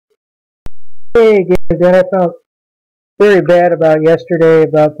Hey, again, I felt very bad about yesterday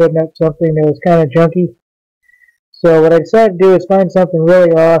about putting up something that was kind of junky. So what I decided to do is find something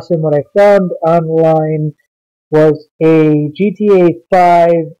really awesome. What I found online was a GTA 5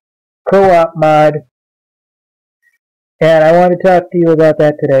 co-op mod, and I want to talk to you about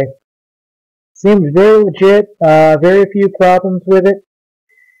that today. Seems very legit, very few problems with it,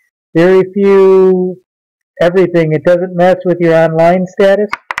 very few everything. It doesn't mess with your online status.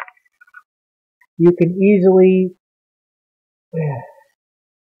 You can easily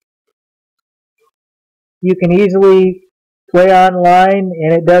play online,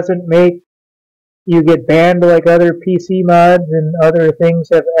 and it doesn't make you get banned like other PC mods and other things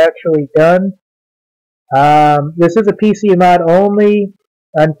have actually done. This is a PC mod only.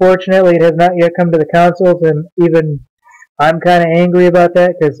 Unfortunately, it has not yet come to the consoles, and even I'm kind of angry about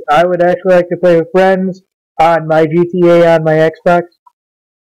that because I would actually like to play with friends on my GTA on my Xbox,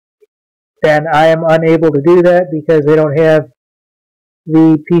 and I am unable to do that because they don't have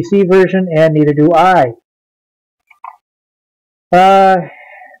the PC version, and neither do I.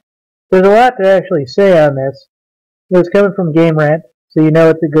 There's a lot to actually say on this. It was coming from Game Rant, so you know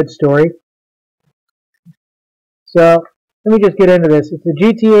it's a good story. So, let me just get into this. It's a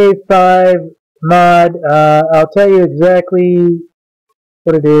GTA 5 mod. I'll tell you exactly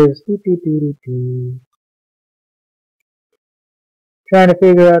what it is. Trying to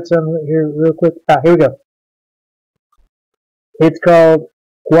figure out something here real quick. Here we go. It's called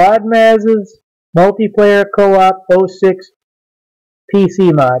Quadmaz's Multiplayer Co-op 06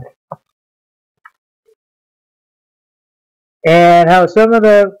 PC mod. And how some of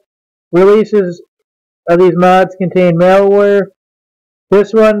the releases of these mods contain malware.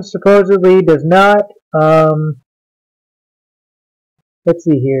 This one supposedly does not. Let's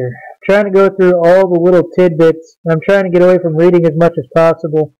see here. I'm trying to go through all the little tidbits. I'm trying to get away from reading as much as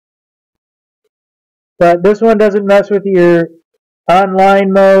possible. But this one doesn't mess with your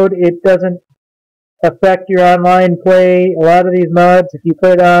online mode. It doesn't affect your online play. A lot of these mods, if you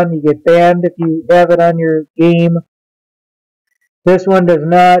put it on, you get banned if you have it on your game. This one does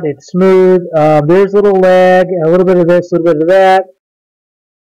not. It's smooth. There's a little lag, a little bit of this, a little bit of that.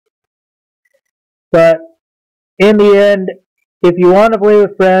 But in the end, if you want to play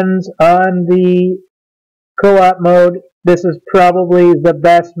with friends on the co-op mode, this is probably the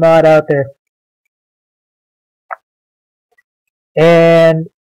best mod out there. And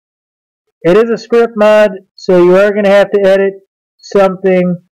it is a script mod, so you are going to have to edit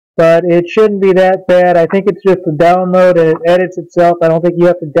something, but it shouldn't be that bad. I think it's just a download and it edits itself. I don't think you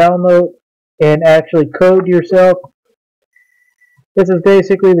have to download and actually code yourself. This is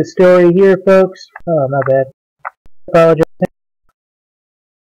basically the story here, folks. Oh, my bad. I apologize.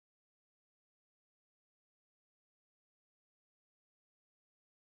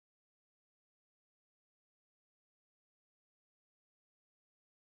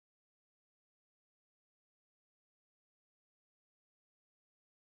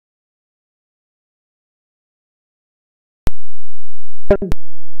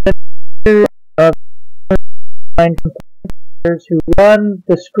 Of competitors who run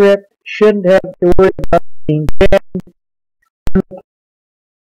the script shouldn't have to worry about being banned.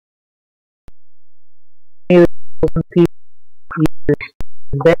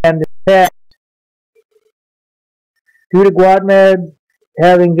 Banned due to Guadmed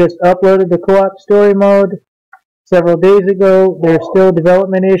having just uploaded the co-op story mode several days ago. There are still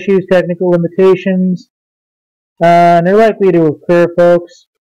development issues, technical limitations, and they're likely to occur, folks.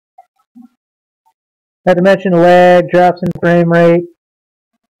 Not to mention lag, drops in frame rate,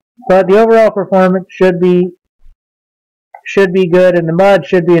 but the overall performance should be good, and the mod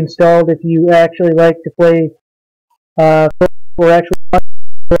should be installed if you actually like to play or actually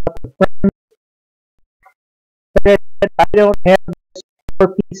with friends. Like I said, I don't have this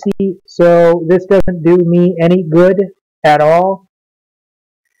for PC, so this doesn't do me any good at all.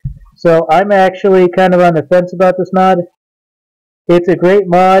 So I'm actually kind of on the fence about this mod. It's a great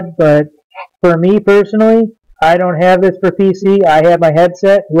mod, but for me personally, I don't have this for PC. I have my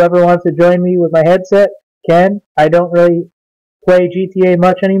headset. Whoever wants to join me with my headset can. I don't really play GTA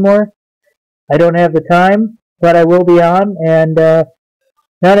much anymore. I don't have the time, but I will be on, and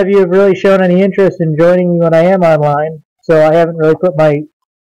none of you have really shown any interest in joining me when I am online, so I haven't really put my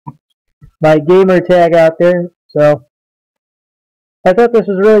gamer tag out there. So I thought this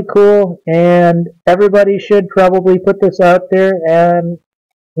was really cool, and everybody should probably put this out there. And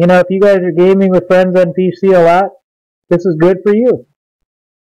you know, if you guys are gaming with friends on PC a lot, this is good for you.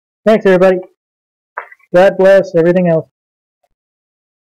 Thanks, everybody. God bless everything else.